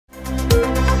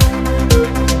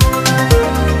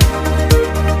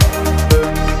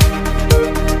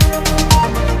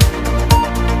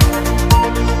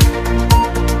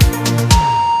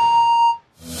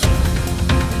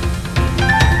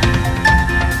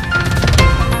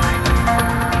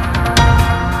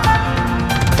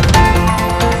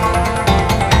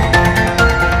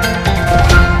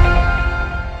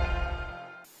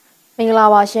လာ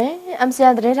ပါရှင်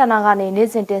MCN သတင်းဌာနကနေနေ့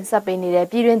စဉ်တင်ဆက်ပေးနေတဲ့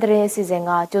ပြည်တွင်းသတင်းအစီအစဉ်က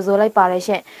ကြိုဆိုလိုက်ပါရ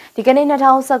ရှင်ဒီကနေ့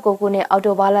2019ခုနှစ်အောက်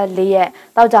တိုဘာလ4ရက်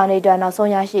တောက်ကြနေ့အတွက်နောက်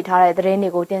ဆုံးရရှိထားတဲ့သတင်းတွေ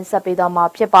ကိုတင်ဆက်ပေးသွားမှာ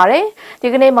ဖြစ်ပါတယ်ဒီ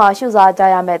ကနေ့မှာရှုစားကြ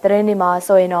ရမယ့်သတင်းတွေမှာ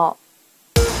ဆိုရင်တော့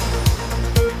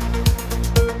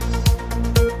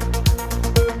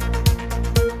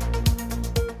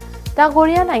တောင်ကို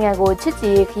ရီးယားနိုင်ငံကိုချစ်ကြ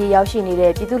ည်ရေးခရီးရောက်ရှိနေ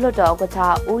တဲ့ပြည်သူ့လွှတ်တော်ဥက္ကဋ္ဌ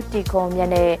ဦးတီခွန်မြ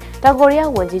တ်နဲ့တောင်ကိုရီး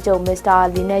ယားဝန်ကြီးချုပ်မစ္စတာ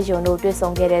လီနဲ့ယွန်တို့တွေ့ဆုံ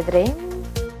ခဲ့တဲ့သတင်း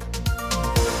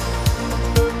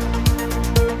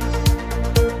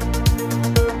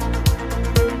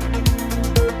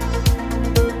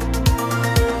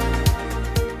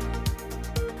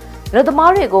လူသ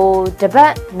မားတွေကိုတပ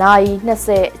တ်နာရီ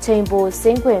20အချိန်ပိုဆ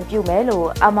င်းခွင့်ပြုမယ်လို့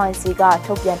MIC က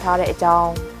ထုတ်ပြန်ထားတဲ့အကြော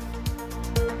င်း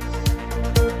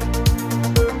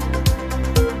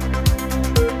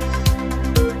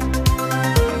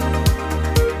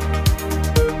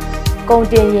ကုန်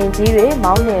တင်ရင်ကြီးတွေ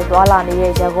မောင်းနှင်သွားလာနေ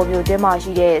တဲ့ရန်ကုန်မြို့တွင်းမှာ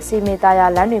ရှိတဲ့စီမံသားရ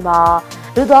လမ်းတွေမှာ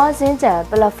လူသွားစင်းကြံ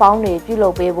ပလက်ဖောင်းတွေပြုလု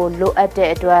ပ်ပေးဖို့လိုအပ်တဲ့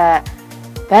အတွက်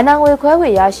ဗန်နာငွေခွဲဝေ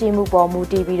ရရှိမှုပေါ်မူ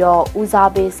တည်ပြီးတော့ဦးစား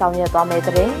ပေးဆောင်ရွက်သွားမယ်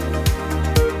တဲ့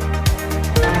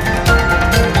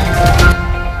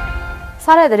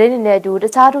စားတဲ့သတင်းတွေနဲ့အတူတ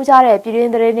ခြားထူးခြားတဲ့ပြည်တွ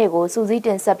င်းသတင်းတွေကိုစူးစီးတ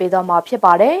င်ဆက်ပေးသွားမှာဖြစ်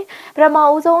ပါတယ်။ပထမ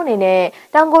ဦးဆုံးအနေနဲ့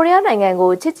တောင်ကိုရီးယားနိုင်ငံ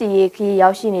ကိုချစ်ကြည်ရေးခရီးရော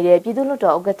က်ရှိနေတဲ့ပြည်သူ့လွှတ်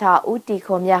တော်ဥက္ကဋ္ဌဦးတီ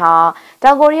ခွန်မြတ်ဟာ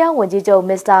တောင်ကိုရီးယားဝန်ကြီးချုပ်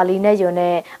မစ္စတာလီနဲ့ယွန်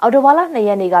နဲ့အောက်တိုဘာလ2ရ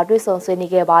က်နေ့ကတွေ့ဆုံဆွေး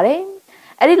နွေးခဲ့ပါတယ်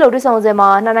။အဲဒီလိုတွေ့ဆုံစဉ်မှာ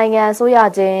နှစ်နိုင်ငံအစိုးရ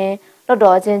ချင်းလွှတ်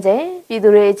တော်ချင်းပြည်သူ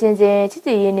တွေအချင်းချင်းချစ်ကြ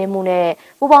ည်ရေးနေမှုနဲ့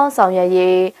ပူးပေါင်းဆောင်ရွက်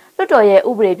ရေးလွှတ်တော်ရဲ့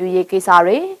ဥပဒေပြုရေးကိစ္စ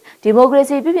တွေဒီမိုကရေ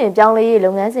စီပြည်ပြင်ပြောင်းလဲရေးလု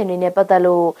ပ်ငန်းစဉ်တွေနဲ့ပတ်သက်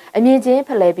လို့အမြင့်ချင်းဖ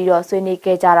လှယ်ပြီးတော့ဆွေးနွေး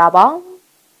ခဲ့ကြတာပါ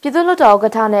ပြည်သူ့လွှတ်တော်ဥက္က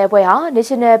ဋ္ဌနဲ့အဖွဲ့ဟာ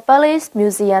National Palace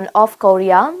Museum of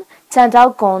Korea ချန်တော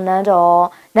က်ကွန်နန်းတော်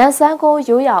နန်ဆန်းကို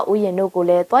ရိုးရာဥယျာဉ်တို့ကို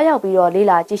လည်းတွားရောက်ပြီးတော့လေ့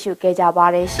လာကြည့်ရှုခဲ့ကြပါ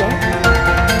တယ်ရှင်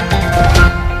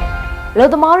လူ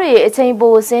သမားတွေအချိန်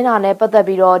ပိုဆင်းတာနဲ့ပတ်သက်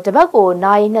ပြီးတော့တပတ်ကို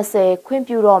နာရီ20ခွင့်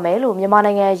ပြုတော့မယ်လို့မြန်မာ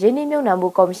နိုင်ငံရင်းနှီးမြှုပ်နှံမှု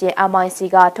ကော်မရှင် MIC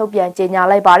ကထုတ်ပြန်ကြေညာ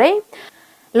လိုက်ပါတယ်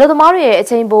လူသမားတွေရဲ့အ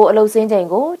ချိန်ပိုအလုပ်စင်းချိန်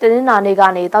ကိုတနင်္လာနေ့က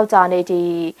နေတောက်ကြနေ့ထိ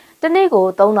တနေ့ကို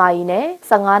3နာရီနဲ့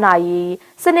15နာရီ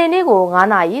စနေနေ့ကို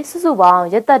9နာရီစုစုပေါင်း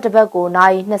ရက်သက်တစ်ပတ်ကိုနာ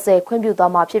ရီ20ခွင့်ပြု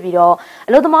သွားမှာဖြစ်ပြီးတော့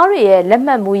အလုပ်သမားတွေရဲ့လက်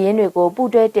မှတ်မူရင်းတွေကို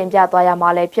ပူးတွဲတင်ပြသွားရမှာ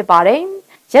လည်းဖြစ်ပါတယ်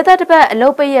ရက်သက်တစ်ပတ်အလု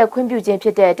ပ်ပိတ်ရက်ခွင့်ပြုခြင်းဖြ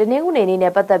စ်တဲ့တနင်္ဂနွေနေ့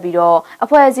နဲ့ပတ်သက်ပြီးတော့အ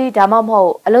ဖွဲ့အစည်းဒါမှမဟု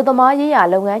တ်အလုပ်သမားရေးရာ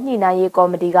လုပ်ငန်းညှိနှိုင်းရေးကော်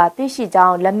မတီကသိရှိကြော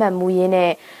င်းလက်မှတ်မူရင်း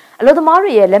နဲ့အလုပ်သမား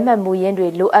တွေရဲ့လက်မှတ်မူရင်းတွေ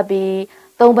လိုအပ်ပြီး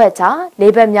3ဘက်ချ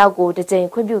4ဘက်မြောက်ကိုတစ်ကြိမ်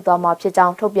ခွင့်ပြုသွားမှာဖြစ်ကြော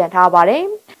င်းထုတ်ပြန်ထားပါတယ်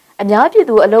။အများပြည်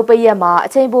သူအလုပ်ပိတ်ရက်မှာအ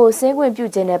ချိန်ပိုဆင်းခွင့်ပြု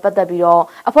ခြင်းနဲ့ပတ်သက်ပြီးတော့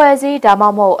အဖွဲ့အစည်းဒါမှမ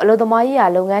ဟုတ်အလုပ်သမားရေးရာ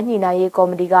လုပ်ငန်းညှိနှိုင်းရေးကော်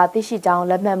မတီကသိရှိကြောင်း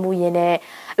လက်မှတ်မူရင်းနဲ့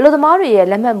အလုပ်သမားတွေရဲ့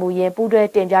လက်မှတ်မူရင်းပူးတွဲ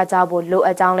တင်ပြကြဖို့လိုအ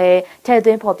ပ်ကြောင်းလည်းထည့်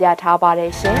သွင်းဖော်ပြထားပါတ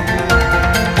ယ်ရှင်။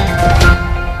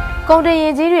ကုန်တင်ရ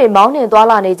င်ကြီးတွေမောင်းနှင်သွား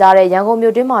လာနေကြတဲ့ရန်ကုန်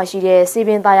မြို့တွင်းမှာရှိတဲ့စီပ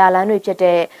င်သာယာလမ်းတွေဖြစ်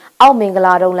တဲ့အောက်မင်္ဂ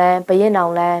လာတုံလမ်း၊ဘရင်နော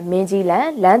င်လမ်း၊မင်းကြီးလမ်း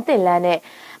၊လမ်းတင်လမ်းနဲ့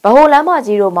ဗဟိုလမ်းမ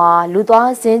ကြီးတို့မှာလူ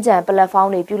သွားစင်းကြံပလက်ဖော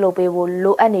င်းတွေပြုလုပ်ပေးဖို့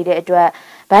လိုအပ်နေတဲ့အတွက်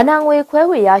ဗန်နာငွေခွဲ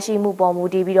ဝေရရှိမှုပေါ်မူ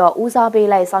တည်ပြီးတော့ဦးစားပေး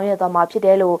လိုက်ဆောင်ရွက်သွားမှာဖြစ်တ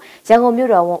ယ်လို့ရန်ကုန်မြို့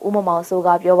တော်ဝန်ဦးမောင်စိုးက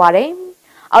ပြောပါတယ်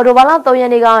။အော်တိုဘာလ3ရ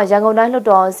က်နေ့ကရန်ကုန်တိုင်းလွှတ်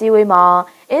တော်စည်းဝေးမှာ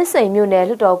အင်းစိန်မြို့နယ်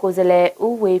လွှတ်တော်ကိုယ်စားလှယ်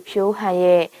ဦးဝေဖြိုးဟန်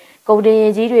ရဲ့ကုန်တင်ရ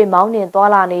င်ကြီးတွေမောင်းနှင်သွား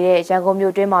လာနေတဲ့ရန်ကုန်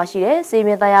မြို့တွင်းမှာရှိတဲ့စီ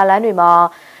မံသားရလမ်းတွေမှာ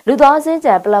လူသွားစင်း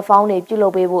ကြံပလက်ဖောင်းတွေပြုလု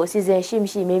ပ်ပေးဖို့အစီအစဉ်ရှိမ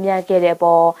ရှိမေးမြန်းခဲ့တဲ့အ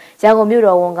ပေါ်ရန်ကုန်မြို့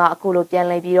တော်ဝန်ကအခုလိုပြန်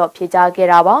လည်ပြီးတော့ဖြေကြားခဲ့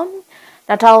တာပါ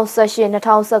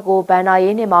2018-2019ဘဏ္ဍာ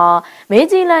ရေးနှစ်မှာမင်း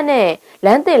ကြီးလမ်းနဲ့လ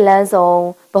မ်းတင်လမ်းဆောင်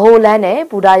ဗဟိုလမ်းနဲ့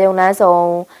ဘူတာယုံလမ်းဆောင်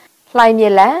လှိုင်မြ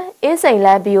စ်လမ်းအင်းစိန်လ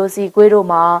မ်း BOC ကွေးတို့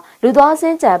မှာလူသွားစ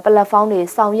င်းကြံပလက်ဖောင်းတွေ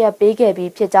ဆောင်ရွက်ပေးခဲ့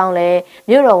ပြီးဖြစ်ကြောင်းလည်း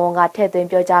မြို့တော်ဝန်ကထည့်သွင်း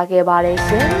ပြောကြားခဲ့ပါတယ်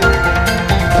ရှင်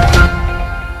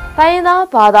တိုင်းရင်းသား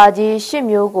ဘာသာကြီး10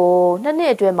မျိုးကို2နှ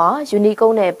စ်အတွင်းမှာယူနီကု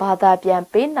န်းနဲ့ဘာသာပြန်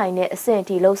ပေးနိုင်တဲ့အဆင့်အ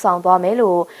ထိလှုပ်ဆောင်သွားမယ်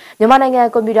လို့မြန်မာနိုင်ငံ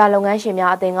ကွန်ပျူတာလုပ်ငန်းရှင်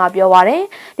များအသင်းကပြောပါရယ်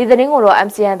ဒီသတင်းကိုတော့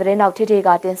MCN သတင်းနောက်ထိထိက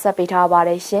တင်ဆက်ပေးထားပါတ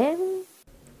ယ်ရှင်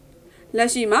လက်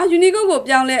ရှိမှာယူနီကုန်းကို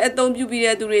ပြောင်းလဲအသုံးပြုပြီး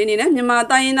တဲ့သူတွေအနေနဲ့မြန်မာ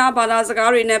တိုင်းရင်းသားဘာသာစ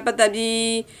ကားတွေနဲ့ပတ်သက်ပြီး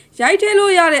ရိုက်ထည့်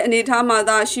လို့ရတဲ့အနေအထားမှ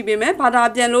သာရှိပေမဲ့ဘာသာ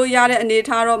ပြန်လို့ရတဲ့အနေအ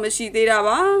ထားတော့မရှိသေးတာ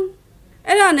ပါ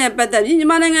အဲ့ဒါနဲ့ပတ်သက်ပြီးမြန်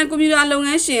မာနိုင်ငံကွန်ပျူတာလုပ်င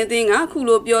န်းရှင်အသင်းကခု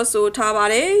လိုပြောဆိုထားပါ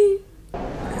တယ်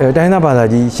။တိုင်းသားဘာသာ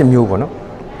ကြီး10မျိုးပေါ့နော်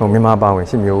။ဟိုမြန်မာပါဝင်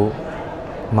10မျိုး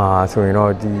မှာဆိုရင်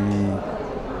တော့ဒီ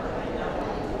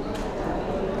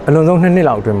အလွန်ဆုံး2နှစ်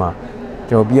လောက်အတွင်းမှာ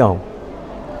ကျွန်တော်ပြီးအောင်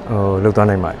လုပ်သွား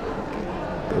နိုင်ပါတယ်။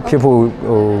ဖြစ်ဖို့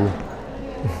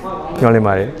ပြောနေ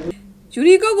ပါတယ်။ယူ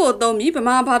ရီကုတ်ကိုသုံးပြီးဗ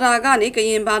မာဘာသာကနေက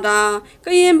ရင်ဘာသာက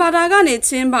နေ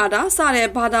ချင်းဘာသာစတဲ့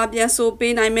ဘာသာပြန်ဆို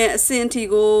ပေးနိုင်မဲ့အဆင့်အထိ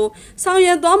ကိုဆောင်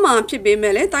ရွက်သွားမှာဖြစ်ပေ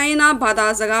မဲ့လည်းတိုင်းရင်းသားဘာသာ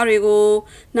စကားတွေကို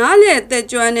နားလည်သက်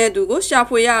ကျွမ်းတဲ့သူကိုရှာ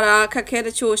ဖွေရတာခက်ခဲတ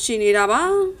ချို့ရှိနေတာပါ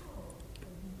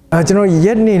ကျွန်တော်ရ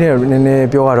က်နေနဲ့နည်းနည်း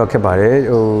ပြောရတော့ခက်ပါတယ်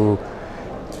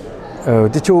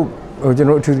တချို့ကျွန်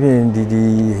တော်အထူးသဖြင့်ဒီ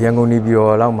ရန်ကုန်နေပြီး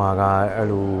တော့လောက်မှာကအဲ့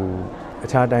လိုအ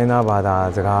ခြားတိုင်းသားဘာသာ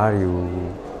စကားတွေကို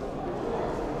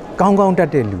ကောင်းကောင်းတတ်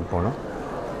တဲ့လူပေါ့နော်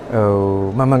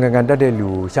မှန်မှန်ကန်ကန်တတ်တဲ့လူ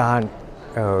ကို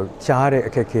ရှားတဲ့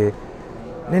အခက်အခဲ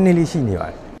နည်းနည်းလေးရှိနေပါ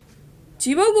တယ်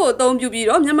ជីဘုတ်ကိုအသုံးပြုပြီး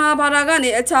တော့မြန်မာဘာသာကနေ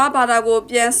အခြားဘာသာကို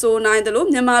ပြန်ဆိုနိုင်တယ်လို့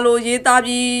မြန်မာလိုရေးသား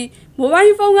ပြီးမိုဘို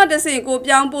င်းဖုန်းကတဆင့်ကို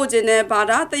ပြောင်းပို့ခြင်းနဲ့ဘာ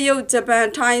သာတရုတ်ဂျပန်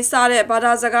ထိုင်းစတဲ့ဘာ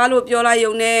သာစကားလို့ပြောလိုက်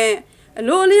ရုံနဲ့အ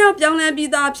လိုအလျောက်ပြောင်းလဲ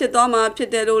ပြီးသားဖြစ်သွားမှာဖြစ်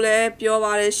တယ်လို့လည်းပြော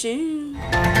ပါတယ်ရှင်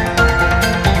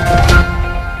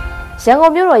ရန်ကု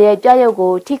န်မြို့တော်ရဲ့ပြရုပ်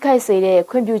ကိုထိခိုက်စေတဲ့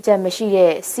ခွင့်ပြုချက်မရှိ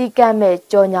တဲ့စီကမ်းမဲ့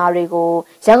ကြော်ညာတွေကို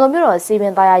ရန်ကုန်မြို့တော်စီမံ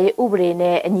သားရေးဥပဒေ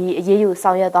နဲ့အညီအရေးယူ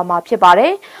ဆောင်ရွက်သွားမှာဖြစ်ပါတ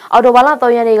ယ်။အော်တိုဘာလ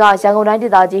3ရက်နေ့ကရန်ကုန်တိုင်းဒေ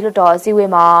သကြီးလွှတ်တော်အစည်းအ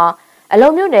ဝေးမှာအ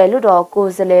လုံးမြို့နယ်လွှတ်တော်ကို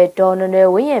ယ်စားလှယ်ဒေါ်နွယ်နွယ်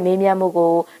ဝင်းရဲ့မေးမြန်းမှု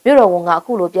ကိုမြို့တော်ဝန်ကအ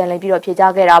ခုလိုပြန်လည်ပြီးတော့ဖြေ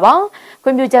ကြားခဲ့တာပါ။ခွ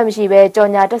င့်ပြုချက်မရှိဘဲ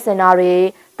ကြော်ညာတက်စင်တာတွေ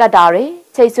ကတ်တာတွေ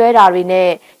ချိတ်ဆွဲတာတွေနဲ့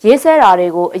ရေးဆွဲတာတွေ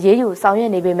ကိုအရေးယူဆောင်ရွ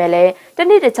က်နေပေမဲ့လည်းတ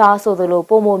နေ့တခြားဆိုသလို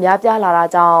ပုံမှုများပြားလာတာ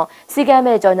ကြောင့်စီကံ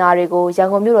မဲ့ကြော်ညာတွေကိုရန်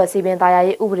ကုန်မြို့တော်စီပင်သား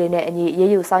ရေးဥပဒေနဲ့အညီအ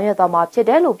ရေးယူဆောင်ရွက်သွားမှာဖြစ်တ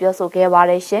ယ်လို့ပြောဆိုခဲ့ပါ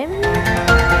တယ်ရှင်။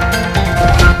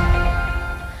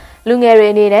လူငယ်တွေ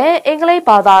အနေနဲ့အင်္ဂလိပ်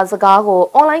ဘာသာစကားကို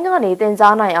အွန်လိုင်းကနေသင်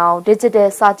ကြားနိုင်အောင် digital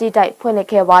စာကြည့်တိုက်ဖွင့်လှစ်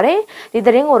ခဲ့ပါတယ်။ဒီသ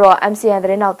တင်းကိုတော့ MCN သ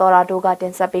တင်းနောက်တော်တာတို့ကတ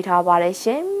င်ဆက်ပေးထားပါတယ်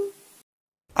ရှင်။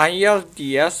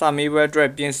 IELTS စာမေးပွဲအတွက်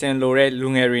ပြင်ဆင်လိုတဲ့လူ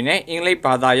ငယ်တွေနဲ့အင်္ဂလိပ်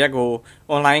ဘာသာရပ်ကို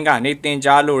အွန်လိုင်းကနေသင်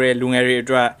ကြားလိုတဲ့လူငယ်တွေအ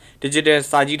တွက် digital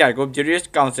စာကြည့်တိုက်ကို British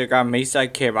Council ကမိတ်ဆက်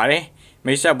ခဲ့ပါတယ်။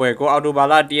မိတ်ဆက်ပွဲကိုအော်တိုဘာ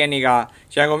လ1ရက်နေ့က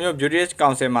ရန်ကုန်မြို့ British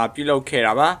Council မှာပြုလုပ်ခဲ့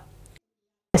တာပါ။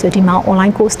ဆိုဒီမှာ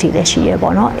online course တွေလည်းရှိရ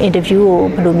ပေါ့နော် interview ကို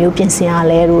ဘယ်လိုမျိုးပြင်ဆင်ရ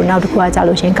လဲလို့နောက်တစ်ခုကကြာ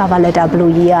လို့ရှင် cover letter ဘယ်လို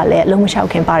ရေးရလဲအလုံးမလျှောက်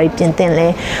ခင်ပါပြင်သင့်လဲ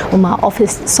ဟိုမှာ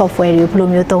office software တွေဘယ်လို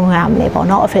မျိုးသုံးရမလဲပေါ့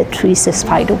နော် office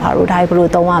 365တို့ဘာလို့ဒါဘယ်လို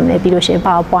သုံးရမလဲပြီးလို့ရှင်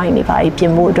PowerPoint တွေပါပြ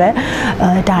င်ဖို့အတွက်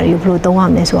ဒါတွေကိုဘယ်လိုသုံးရ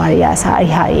မလဲဆိုတာတွေအစား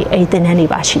အဲ့ဟာတွေအဲ့သင်တန်းတွေ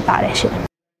ပါရှိပါတယ်ရှင်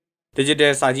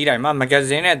digital စာကြည့်တိုင်းမှာ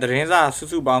magazine နဲ့သတင်းစာစု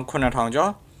စုပေါင်း 9000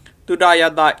 ကျော်တူတာရ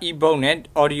တာ e-book နဲ့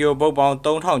audio book ပေါင်း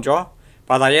 3000 ကျော်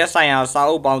ဘာသာရေးဆိုင်ရာစာ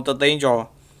အုပ်ပေါင်း 3သိန်းကျော်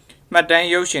မှတ်တမ်း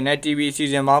ရုပ်ရှင်နဲ့ TV အစီ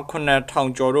အစဉ်ပေါင်း 9000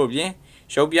 ကျော်တို့ပြင်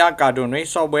ရုပ်ပြကာတွန်တွေ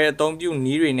software အသုံးပြုန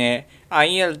ည်းတွေနဲ့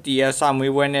IELTS စာ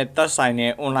မေးပွဲနဲ့သက်ဆိုင်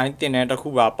တဲ့ online သင်တန်းတစ်ခု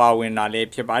ပါဝင်တာလည်း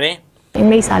ဖြစ်ပါတယ်အင်္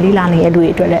ဂလိပ်စာလေးလာနေတဲ့လူတွေ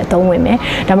အတွက်လည်းအသုံးဝင်မယ်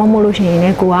ဒါမှမဟုတ်လို့ရှိရင်လ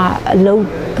ည်းကိုကအ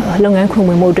လုပ်ငန်းခွင်ဝ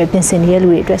င်မှုအတွက်ပြင်ဆင်နေတဲ့လူ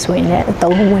တွေအတွက်ဆိုရင်လည်းအ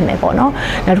သုံးဝင်မယ်ပေါ့နော်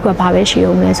နောက်တစ်ခုကဘာပဲရှိ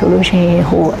အောင်လဲဆိုလို့ရှိရင်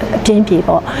ဟိုအပြင်းပြေ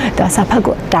ပေါ့ဒါစာဖတ်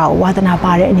ကိုဒါဝါသနာ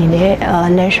ပါတဲ့အနေနဲ့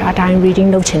lecture time reading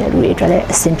လုပ်ချင်တဲ့လူတွေအတွက်လည်း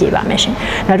အဆင်ပြေပါမယ်ရှင်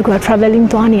နောက်တစ်ခုက traveling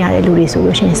သွားနေရတဲ့လူတွေဆို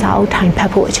လို့ရှိရင်စာအုပ်ထိုင်ဖတ်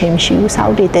ဖို့အချိန်မရှိဘူးစာ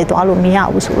အုပ်တွေတည်သွားလို့မရ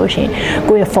ဘူးဆိုလို့ရှိရင်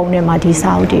ကိုယ့်ရဲ့ဖုန်းထဲမှာဒီစာ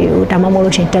အုပ်တွေကိုဒါမှမဟုတ်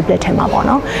လို့ရှိရင် tablet ထဲမှာပေါ့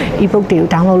နော် e-book တွေကို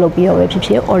download လုပ်ပြီးတော့ပဲဖြစ်ဖြ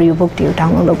စ် audio book တွေကို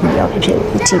download လုပ်ပြီးတော့ဖြစ်ဖြစ်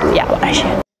ကြည့်လို့ရပါတယ်ရှ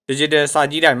င် digital စာ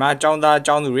ကြည့်တိုင်းမှာကျောင်းသား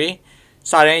ကျောင်းသူတွေ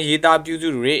စာရင်းရေးသားပြုစု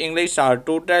သူတွေအင်္ဂလိပ်စာ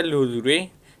တိုးတက်လိုသူတွေ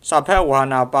စာဖတ်ဝါ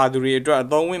နာပါသူတွေအတွက်အ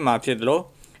သုံးဝင်မှာဖြစ်တယ်လို့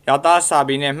ရတာစာ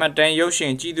ပေနဲ့မှတ်တမ်းရုပ်ရှ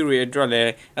င်ကြည့်သူတွေအတွက်လ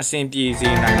ည်းအဆင်ပြေစေ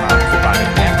နိုင်မှာဖြစ်ပါတယ်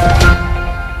ခင်ဗျာ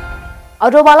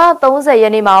အော်တိုဘာလ30ရ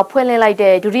က်နေ့မှာဖွင့်လှစ်လိုက်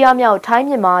တဲ့ဒုတိယမြောက်ထိုင်း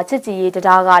မြန်မာချစ်ကြည်ရေးတ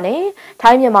ရားကနေ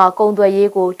ထိုင်းမြန်မာကုန်သွယ်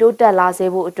ရေးကိုတိုးတက်လာစေ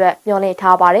ဖို့အတွက်မျှော်လင့်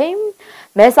ထားပါတယ်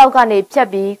။မဲဆောက်ကနေဖြတ်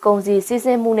ပြီးကုန်စည်စီးဆ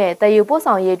င်းမှုနဲ့တည်ယူပို့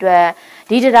ဆောင်ရေးအတွက်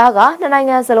ဒီတရားကနှစ်နိုင်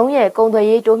ငံစလုံးရဲ့ကုန်သွယ်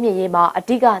ရေးတိုးမြင့်ရေးမှာအ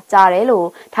ဓိကကြားတယ်လို့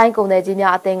ထိုင်းကုန်သည်ကြီး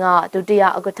များအသင်းကဒုတိယ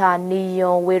ဥက္ကဋ္ဌနီယွ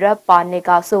န်ဝေရက်ပါနစ်က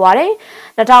ဆိုပါတယ်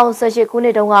။2018ခုနှ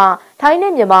စ်တုန်းကထိုင်း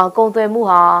နဲ့မြန်မာကုန်သွယ်မှု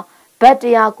ဟာဘတ်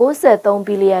193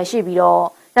ဘီလီယံရှိပြီးတော့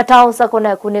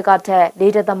2019ခုနှစ်ကထက်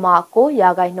 4.9 ရာ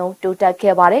ခိုင်နှုန်းတိုးတက်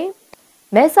ခဲ့ပါတယ်။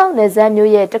မဲဆောက်နယ်စပ်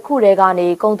မြို့ရဲ့တစ်ခုတည်းကနေ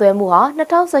ကုန်သွယ်မှုဟာ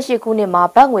2018ခုနှစ်မှာ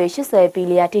ဘတ်ငွေ80ဘီ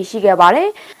လီယံထိရှိခဲ့ပါတယ်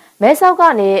။မဲဆောက်က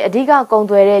နေအဓိကကုန်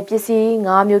သွယ်တဲ့ပစ္စည်း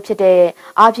5မျိုးဖြစ်တဲ့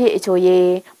အားဖြည့်အချိုရည်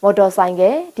မော်တော်ဆိုင်က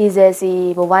ယ်ဒီဇယ်စီ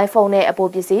မိုဘိုင်းဖုန်းနဲ့အပို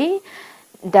ပစ္စည်း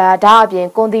ဒါအပြင်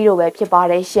ကွန်သီးတို့ပဲဖြစ်ပါ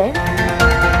တယ်ရှင်။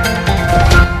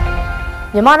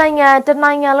မြန်မာနိုင်ငံတ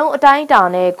နိုင်ငံလုံးအတိုင်းအတာ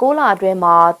နဲ့6လအတွင်း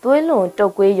မှာသွေးလွန်တု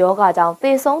ပ်ကွေးရောဂါကြောင့်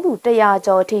သေဆုံးသူ100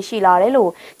ကျော်ထိရှိလာတယ်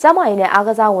လို့ကျန်းမာရေးနဲ့အားက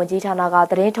စားဝန်ကြီးဌာနက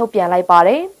သတင်းထုတ်ပြန်လိုက်ပါတ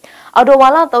ယ်။အော်တိုဘာ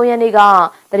လ3ရက်နေ့က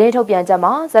သတင်းထုတ်ပြန်ချက်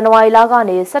မှာဇန်နဝါရီလက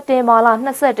နေစက်တင်ဘာလ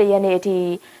22ရက်နေ့အထိ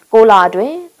6လအတွ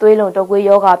င်းသွေးလွန်တုပ်ကွေး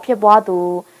ရောဂါဖြစ်ပွားသူ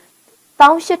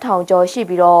18000ကျော်ရှိ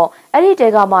ပြီးတော့အဲ့ဒီတဲ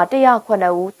ကမှ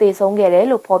109ဦးသေဆုံးခဲ့တယ်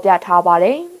လို့ဖော်ပြထားပါတ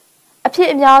ယ်။အဖြစ်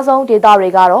အများဆုံးဒေသတွေ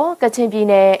ကတော့ကချင်ပြည်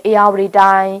နယ်၊အေရဝတီ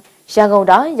တိုင်းရန်ကုန်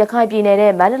တိုင်းရခိုင်ပြည်နယ်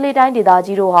နဲ့မန္တလေးတိုင်းဒေသ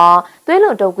ကြီးတို့ဟာသွေးလွ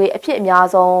န်တုပ်ကွေးအဖြစ်အများ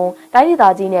ဆုံးတိုင်းဒေသ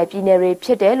ကြီးနဲ့ပြည်နယ်တွေဖြ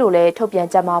စ်တယ်လို့လည်းထုတ်ပြန်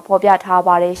ချက်မှာဖော်ပြထား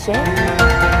ပါတယ်ရှင်။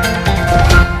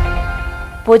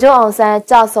 ဗိုလ်ချုပ်အောင်ဆန်း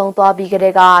ကြဆုံသွားပြီးကတ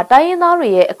ည်းကတိုင်းရင်းသားတွေ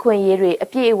ရဲ့အခွင့်အရေးတွေအ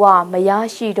ပြည့်အဝမရ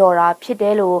ရှိတော့တာဖြစ်တ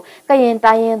ယ်လို့ကရင်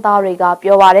တိုင်းရင်းသားတွေက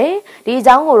ပြောပါတယ်။ဒီအ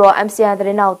ကြောင်းကိုတော့ MCN သတ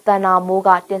င်းနောက်တန်နာမိုးက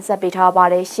တင်ဆက်ပေးထားပါ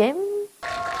တယ်ရှင်။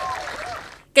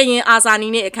ကရင်အာဇာန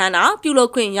ည်နေ့အခမ်းအနားပြုလု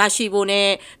ပ်ခွင့်ရရှိဖို့နဲ့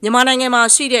မြန်မာနိုင်ငံမှာ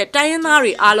ရှိတဲ့တိုင်းရင်းသား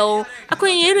တွေအားလုံးအခွ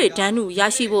င့်အရေးတွေတန်းတူရ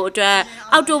ရှိဖို့အတွက်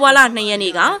အောက်တိုဘာလ2ရက်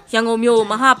နေ့ကရန်ကုန်မြို့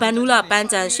မဟာဗန္ဓုလပန်း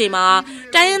ခြံရှိမှာ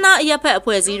တိုင်းရင်းသားအရက်ဖက်အ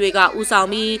ဖွဲ့အစည်းတွေကဦးဆောင်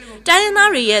ပြီးတိုင်းရင်း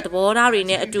သားတွေရဲ့သဘောထားတွေ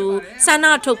နဲ့အတူဆန္ဒ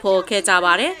ထုတ်ဖော်ခဲ့ကြ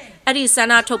ပါတယ်။အဲ့ဒီဆန္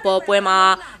ဒထုတ်ဖော်ပွဲမှာ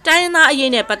တိုင်းရင်းသားအ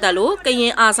ရေးနဲ့ပတ်သက်လို့ကရ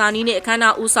င်အာဇာနည်နေ့အခမ်းအ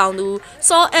နားဦးဆောင်သူ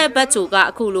စောအဲဘတ်ချိုက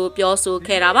အခုလိုပြောဆို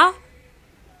ခဲ့တာပါ။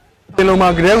တင်လုံးမှာ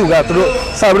ကလေးကသူတို့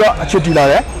စပြီးတော့အခြေတည်လာ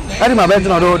တယ်အဲ့ဒီမှာပဲကျွ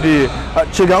န်တော်တို့ဒီ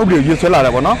ခြေကဥပဒေရွေးဆွဲလာတ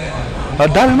ယ်ပေါ့နော်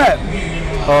ဒါပေမဲ့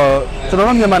ကျွန်တော်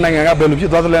တို့မြန်မာနိုင်ငံကဘယ်လိုဖြ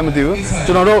စ်သွားသလဲမသိဘူး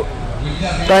ကျွန်တော်တို့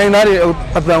တိုင်းသားတွေ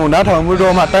အပံကိုနားထောင်မှု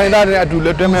တော့မှတိုင်းသားတွေအတူလ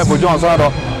က်တွဲမဲ့ပုံကြောင့်ဆို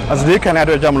တော့စတေးခံရ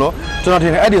တဲ့အတွက်ကြောင့်မလို့ကျွန်တော်ထ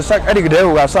င်တယ်အဲ့ဒီကလေး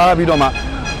ကစားပြီးတော့မှ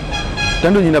တ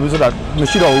န်းတူညီနေပြီဆိုတာမ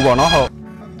ရှိတော့ဘူးပေါ့နော်ဟုတ်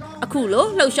အခုလို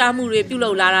လှုပ်ရှားမှုတွေပြုလု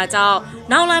ပ်လာတာကြောင့်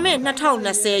နောက်လာမယ့်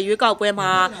2020ရွေးကောက်ပွဲ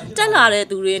မှာတက်လာတဲ့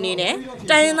သူတွေအနေနဲ့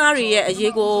တိုင်းရင်းသားတွေရဲ့အ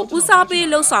ရေးကိုဦးစားပေး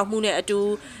လှုပ်ဆောင်မှုနဲ့အတူ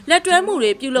လက်တွဲမှု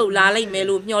တွေပြုလုပ်လာလိမ့်မယ်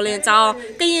လို့မျှော်လင့်ကြောင်း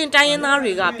ကရင်တိုင်းရင်းသား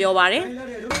တွေကပြောပါတယ်။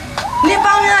နှစ်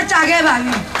ပေါင်းများကြာခဲ့ပါ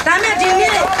ပြီ။ဒါမဲ့ဒီ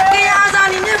နေ့ကရင်အာဇာ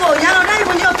နည်နေ့ကိုရန်ကုန်တိုင်းဝ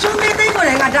န်ကြီးဖြိုးမင်းသိန်းကိုယ်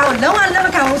တိုင်ကဒါကိုလုံးဝလက်မ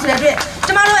ခံဘူးဆိုတဲ့အတွက်ကျ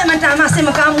မတို့အမတန်မှစင်မ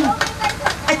ကောင်းဘူး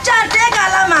။အကြတဲကာ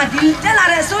လမှာဒီတက်လာ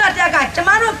တဲ့အစိုးရတက်ကကျမ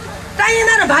တို့တိုင်းရင်း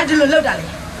သားတွေဘာဒီလိုလုပ်တာလဲ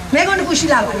။မဲကုန်းတစ်ခုရှိ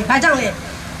လာပါလိမ့်။ဘာကြောင့်လဲ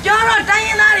။ပြောတော့တိုင်းရ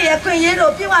င်းသားတွေရဲ့ခွင့်ရ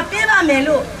လို့ပြေဝပေးပါမယ်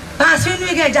လို့ဘာဆွေး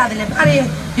နွေးခဲ့ကြတယ်လဲ။ဘာတွေ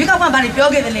ရွေးကောက်ပွဲဘာတွေပြော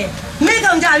ခဲ့တယ်လဲ။မိ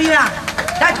ကုံကြပြီလား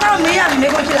။ဒါကျမတို့မေးရပြီမဲ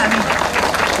ကုန်းဖြစ်လာပြီ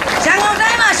။ရန်ကုန်တို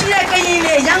င်းမှာရှိတဲ့ကရင်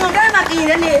တွေရန်ကုန်တိုင်းမှာကရင်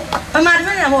တွေနေဗမာပြ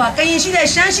ည်မှာဟိုကရင်ရှိတဲ့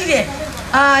ရှမ်းရှိတဲ့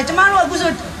ကျမတို့အခု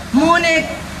ဆိုမွန်နေ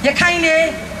ရခိုင်နေ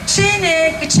ချင်းနေ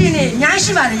ကချင်နေအများ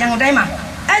ရှိပါတယ်ရန်ကုန်တိုင်းမှာ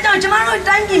အဲကြောင့်ကျမတို့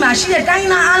တိုင်းပြည်မှာရှိတဲ့တိုင်း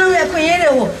သားအားလုံးရဲ့ခွင့်ရတွေ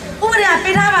ကိုဥပဒေ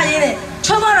ပေးထားပါရေးနဲ့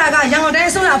ချိုးဖောက်တာကရန်ကုန်တိုင်း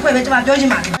အစိုးရအဖွဲ့ပဲကျမပြောချ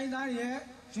င်ပါတယ်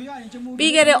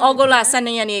ပြီးခဲ့တဲ့ဩဂုတ်လ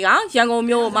12ရက်နေ့ကရန်ကုန်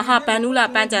မြို့မဟာဗန္ဓုလ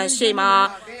ပန်းခြံရှိမှာ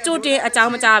ကြိုတင်အကြော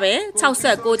င်းမကြားပဲ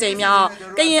69ကြိမ်မြောက်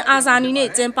ကရင်အာဇာနည်နေ့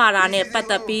ကျင်းပတာနဲ့ပတ်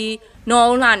သက်ပြီးနော်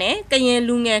အုံးလာနဲ့ကရင်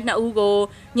လူငယ်2ဦးကို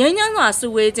ငြိမ်းချမ်းစွာစု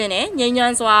ဝေးခြင်းနဲ့ငြိမ်းချ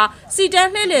မ်းစွာစီတ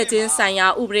န်းလှည့်လည်ခြင်းဆိုင်ရာ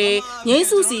ဥပဒေငြိမ်း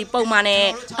စုစီပုံမှန်နဲ့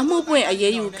အမှုပွင့်အ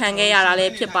ရေးယူခံခဲ့ရတာလ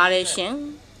ည်းဖြစ်ပါတယ်ရှင်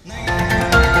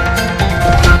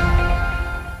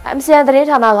MCN သတင်း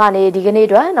ဌာနကနေဒီကနေ့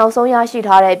အတွက်နောက်ဆုံးရရှိ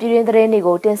ထားတဲ့ပြည်တွင်းသတင်းတွေ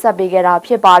ကိုတင်ဆက်ပေးခဲ့တာ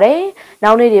ဖြစ်ပါတယ်။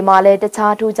နောက်နေ့တွေမှာလည်းတ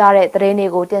ခြားထူးခြားတဲ့သတင်းတွေ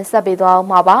ကိုတင်ဆက်ပေးသွား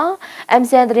မှာပါ။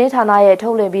 MCN သတင်းဌာနရဲ့ထု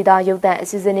တ်လွှင့်ပြီးသားရုပ်သံအ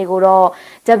စီအစဉ်တွေကိုတော့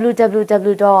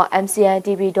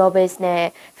www.mcntv.base နဲ့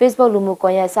Facebook လူမှုကွ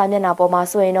န်ရက်စာမျက်နှာပေါ်မှာ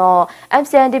ဆိုရင်တော့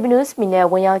MCN TV News မီနဲ့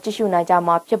ဝင်ရောက်ကြည့်ရှုနိုင်ကြ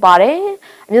မှာဖြစ်ပါတယ်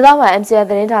။အမျိုးသားမှာ MCN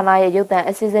သတင်းဌာနရဲ့ရုပ်သံ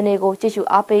အစီအစဉ်တွေကိုကြည့်ရှု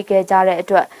အားပေးခဲ့ကြတဲ့အ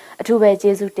တွက်အထူးပဲ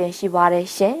ကျေးဇူးတင်ရှိပါတယ်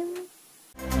ရှင်။